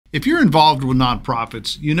If you're involved with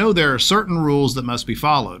nonprofits, you know there are certain rules that must be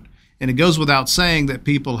followed, and it goes without saying that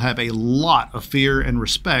people have a lot of fear and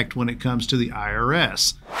respect when it comes to the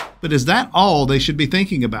IRS. But is that all they should be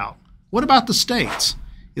thinking about? What about the states?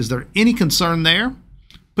 Is there any concern there?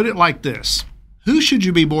 Put it like this: who should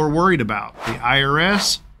you be more worried about, the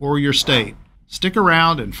IRS or your state? Stick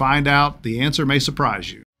around and find out. The answer may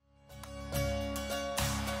surprise you.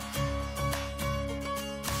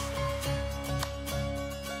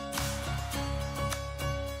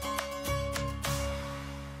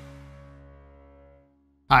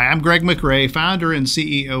 Hi, I'm Greg McRae, founder and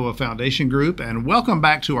CEO of Foundation Group, and welcome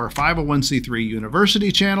back to our 501c3 University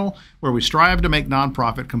channel, where we strive to make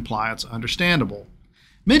nonprofit compliance understandable.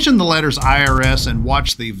 Mention the letters IRS and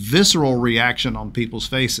watch the visceral reaction on people's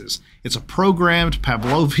faces. It's a programmed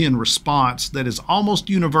Pavlovian response that is almost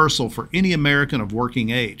universal for any American of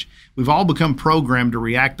working age. We've all become programmed to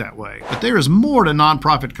react that way. But there is more to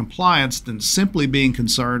nonprofit compliance than simply being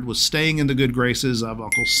concerned with staying in the good graces of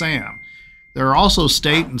Uncle Sam. There are also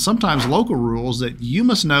state and sometimes local rules that you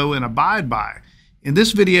must know and abide by. In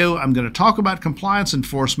this video, I'm going to talk about compliance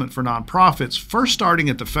enforcement for nonprofits, first starting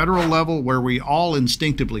at the federal level where we all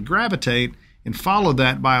instinctively gravitate, and follow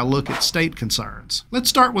that by a look at state concerns.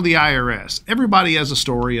 Let's start with the IRS. Everybody has a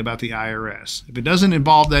story about the IRS. If it doesn't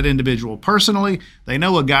involve that individual personally, they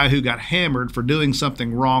know a guy who got hammered for doing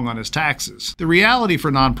something wrong on his taxes. The reality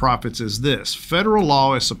for nonprofits is this: federal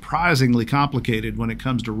law is surprisingly complicated when it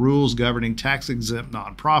comes to rules governing tax-exempt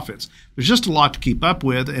nonprofits. There's just a lot to keep up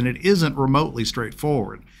with, and it isn't remotely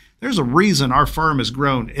straightforward. There's a reason our firm has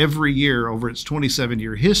grown every year over its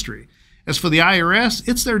 27-year history. As for the IRS,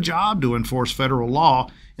 it's their job to enforce federal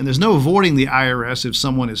law, and there's no avoiding the IRS if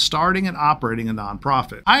someone is starting and operating a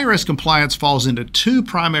nonprofit. IRS compliance falls into two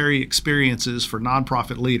primary experiences for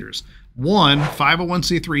nonprofit leaders. One,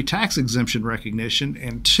 501c3 tax exemption recognition,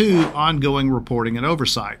 and two, ongoing reporting and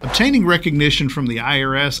oversight. Obtaining recognition from the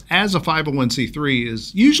IRS as a 501c3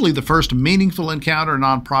 is usually the first meaningful encounter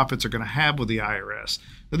nonprofits are going to have with the IRS.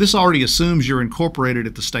 Now, this already assumes you're incorporated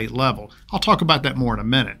at the state level. I'll talk about that more in a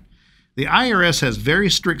minute. The IRS has very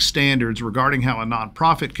strict standards regarding how a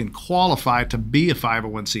nonprofit can qualify to be a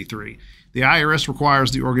 501c3. The IRS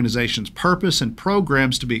requires the organization's purpose and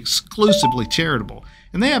programs to be exclusively charitable,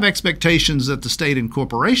 and they have expectations that the state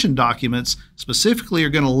incorporation documents specifically are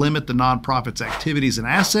going to limit the nonprofit's activities and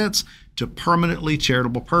assets to permanently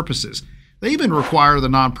charitable purposes. They even require the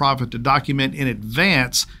nonprofit to document in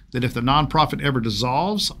advance that if the nonprofit ever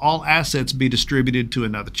dissolves, all assets be distributed to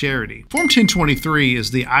another charity. Form 1023 is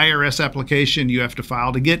the IRS application you have to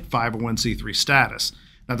file to get 501c3 status.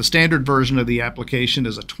 Now, the standard version of the application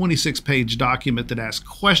is a 26-page document that asks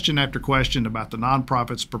question after question about the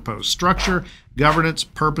nonprofit's proposed structure, governance,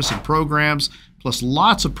 purpose, and programs, plus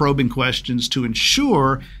lots of probing questions to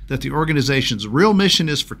ensure that the organization's real mission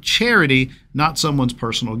is for charity, not someone's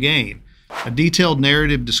personal gain. A detailed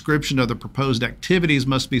narrative description of the proposed activities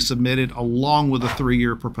must be submitted along with a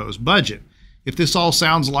 3-year proposed budget. If this all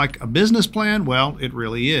sounds like a business plan, well, it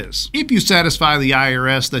really is. If you satisfy the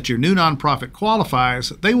IRS that your new nonprofit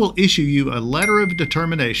qualifies, they will issue you a letter of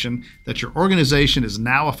determination that your organization is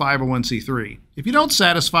now a 501c3. If you don't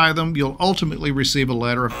satisfy them, you'll ultimately receive a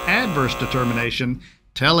letter of adverse determination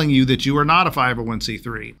telling you that you are not a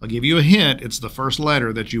 501c3. I'll give you a hint, it's the first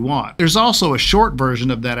letter that you want. There's also a short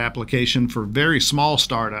version of that application for very small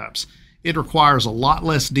startups. It requires a lot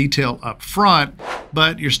less detail up front,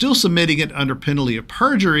 but you're still submitting it under penalty of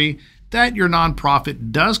perjury that your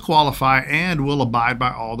nonprofit does qualify and will abide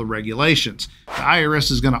by all the regulations. The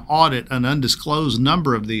IRS is going to audit an undisclosed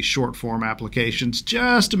number of these short form applications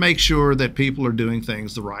just to make sure that people are doing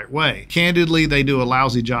things the right way. Candidly, they do a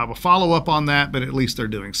lousy job of follow-up on that, but at least they're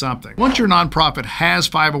doing something. Once your nonprofit has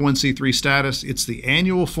 501c3 status, it's the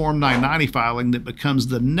annual Form 990 filing that becomes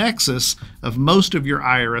the nexus of most of your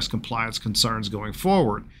IRS compliance concerns going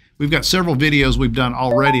forward. We've got several videos we've done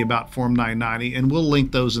already about Form 990, and we'll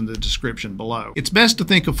link those in the description below. It's best to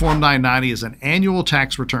think of Form 990 as an annual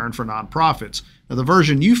tax return for nonprofits. Now, the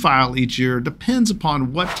version you file each year depends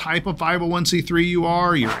upon what type of 501c3 you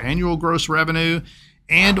are, your annual gross revenue,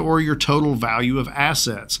 and or your total value of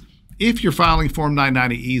assets. If you're filing Form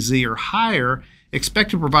 990 EZ or higher,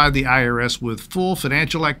 expect to provide the IRS with full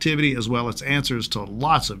financial activity as well as answers to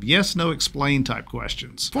lots of yes, no, explain type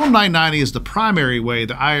questions. Form 990 is the primary way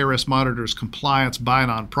the IRS monitors compliance by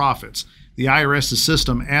nonprofits. The IRS's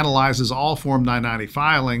system analyzes all Form 990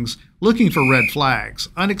 filings, looking for red flags.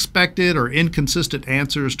 Unexpected or inconsistent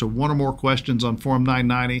answers to one or more questions on Form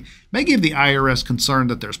 990 may give the IRS concern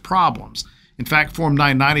that there's problems. In fact, Form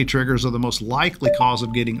 990 triggers are the most likely cause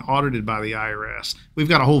of getting audited by the IRS. We've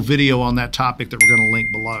got a whole video on that topic that we're going to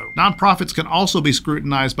link below. Nonprofits can also be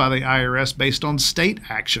scrutinized by the IRS based on state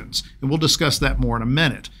actions, and we'll discuss that more in a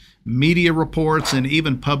minute. Media reports, and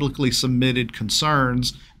even publicly submitted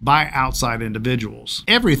concerns by outside individuals.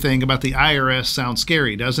 Everything about the IRS sounds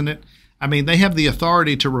scary, doesn't it? I mean, they have the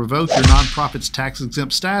authority to revoke your nonprofit's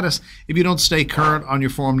tax-exempt status if you don't stay current on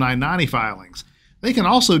your Form 990 filings. They can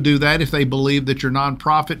also do that if they believe that your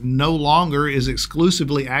nonprofit no longer is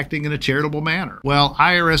exclusively acting in a charitable manner. Well,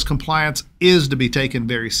 IRS compliance is to be taken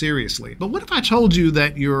very seriously. But what if I told you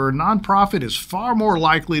that your nonprofit is far more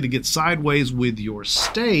likely to get sideways with your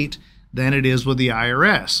state than it is with the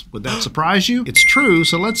IRS? Would that surprise you? It's true,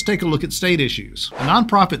 so let's take a look at state issues. A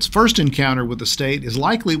nonprofit's first encounter with the state is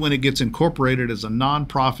likely when it gets incorporated as a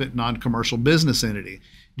nonprofit, non-commercial business entity.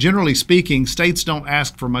 Generally speaking, states don't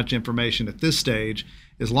ask for much information at this stage.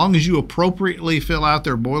 As long as you appropriately fill out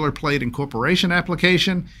their boilerplate incorporation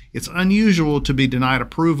application, it's unusual to be denied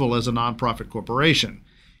approval as a nonprofit corporation.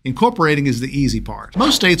 Incorporating is the easy part.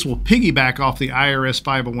 Most states will piggyback off the IRS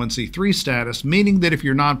 501c3 status, meaning that if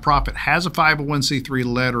your nonprofit has a 501c3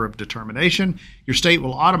 letter of determination, your state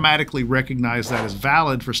will automatically recognize that as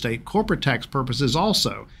valid for state corporate tax purposes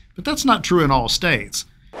also. But that's not true in all states.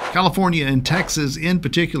 California and Texas in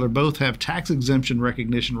particular both have tax exemption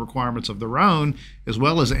recognition requirements of their own, as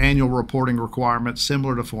well as annual reporting requirements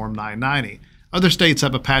similar to Form 990. Other states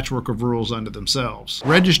have a patchwork of rules unto themselves.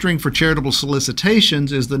 Registering for charitable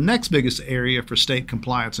solicitations is the next biggest area for state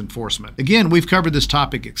compliance enforcement. Again, we've covered this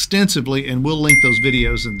topic extensively, and we'll link those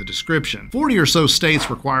videos in the description. 40 or so states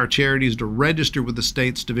require charities to register with the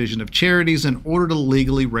state's Division of Charities in order to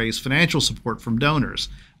legally raise financial support from donors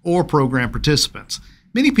or program participants.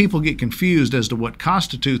 Many people get confused as to what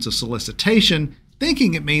constitutes a solicitation,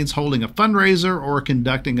 thinking it means holding a fundraiser or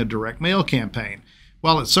conducting a direct mail campaign.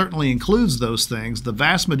 While it certainly includes those things, the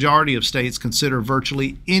vast majority of states consider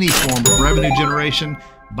virtually any form of revenue generation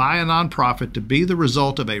by a nonprofit to be the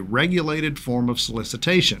result of a regulated form of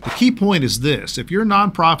solicitation. The key point is this: if your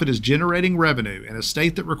nonprofit is generating revenue in a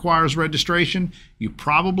state that requires registration, you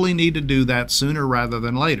probably need to do that sooner rather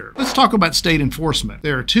than later. Let's talk about state enforcement.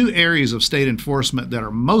 There are two areas of state enforcement that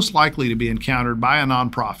are most likely to be encountered by a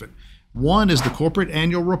nonprofit. One is the corporate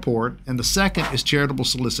annual report, and the second is charitable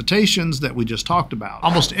solicitations that we just talked about.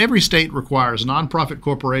 Almost every state requires nonprofit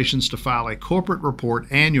corporations to file a corporate report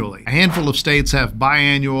annually. A handful of states have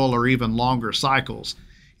biannual or even longer cycles.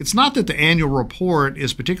 It's not that the annual report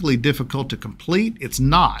is particularly difficult to complete. It's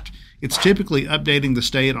not. It's typically updating the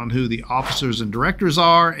state on who the officers and directors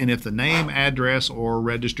are and if the name, address, or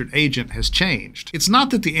registered agent has changed. It's not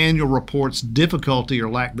that the annual report's difficulty or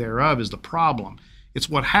lack thereof is the problem. It's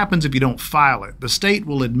what happens if you don't file it. The state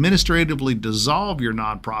will administratively dissolve your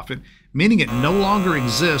nonprofit, meaning it no longer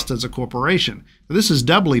exists as a corporation. This is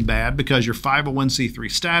doubly bad because your 501c3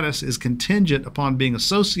 status is contingent upon being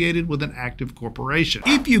associated with an active corporation.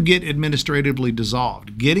 If you get administratively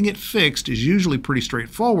dissolved, getting it fixed is usually pretty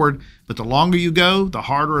straightforward, but the longer you go, the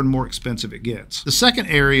harder and more expensive it gets. The second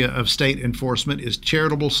area of state enforcement is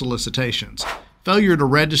charitable solicitations. Failure to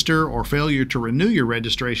register or failure to renew your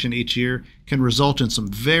registration each year can result in some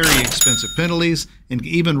very expensive penalties and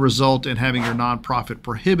even result in having your nonprofit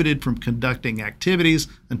prohibited from conducting activities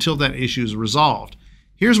until that issue is resolved.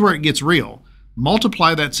 Here's where it gets real.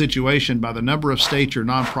 Multiply that situation by the number of states your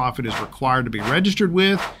nonprofit is required to be registered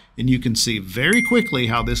with, and you can see very quickly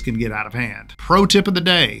how this can get out of hand. Pro tip of the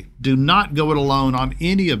day: do not go it alone on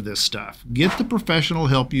any of this stuff. Get the professional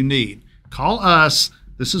help you need. Call us.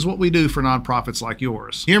 This is what we do for nonprofits like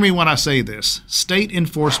yours. Hear me when I say this. State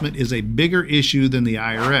enforcement is a bigger issue than the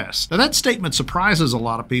IRS. Now, that statement surprises a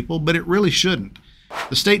lot of people, but it really shouldn't.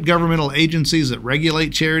 The state governmental agencies that regulate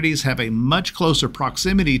charities have a much closer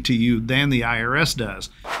proximity to you than the IRS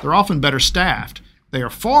does. They're often better staffed. They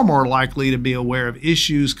are far more likely to be aware of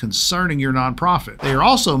issues concerning your nonprofit. They are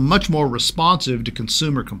also much more responsive to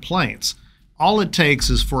consumer complaints. All it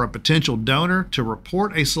takes is for a potential donor to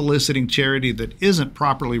report a soliciting charity that isn't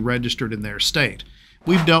properly registered in their state.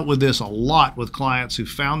 We've dealt with this a lot with clients who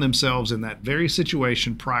found themselves in that very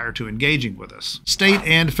situation prior to engaging with us. State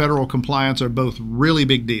and federal compliance are both really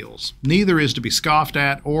big deals. Neither is to be scoffed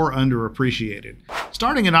at or underappreciated.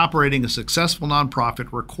 Starting and operating a successful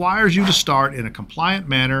nonprofit requires you to start in a compliant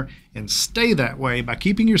manner and stay that way by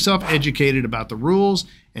keeping yourself educated about the rules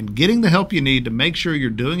and getting the help you need to make sure you're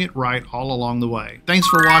doing it right all along the way. Thanks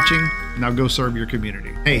for watching. Now go serve your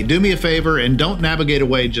community. Hey, do me a favor and don't navigate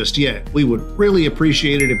away just yet. We would really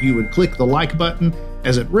appreciate it if you would click the like button,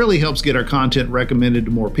 as it really helps get our content recommended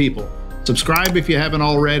to more people. Subscribe if you haven't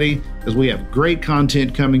already, as we have great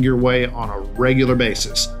content coming your way on a regular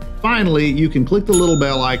basis. Finally, you can click the little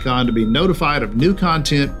bell icon to be notified of new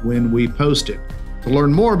content when we post it. To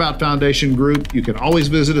learn more about Foundation Group, you can always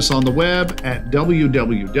visit us on the web at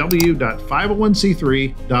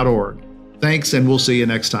www.501c3.org. Thanks, and we'll see you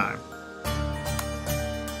next time.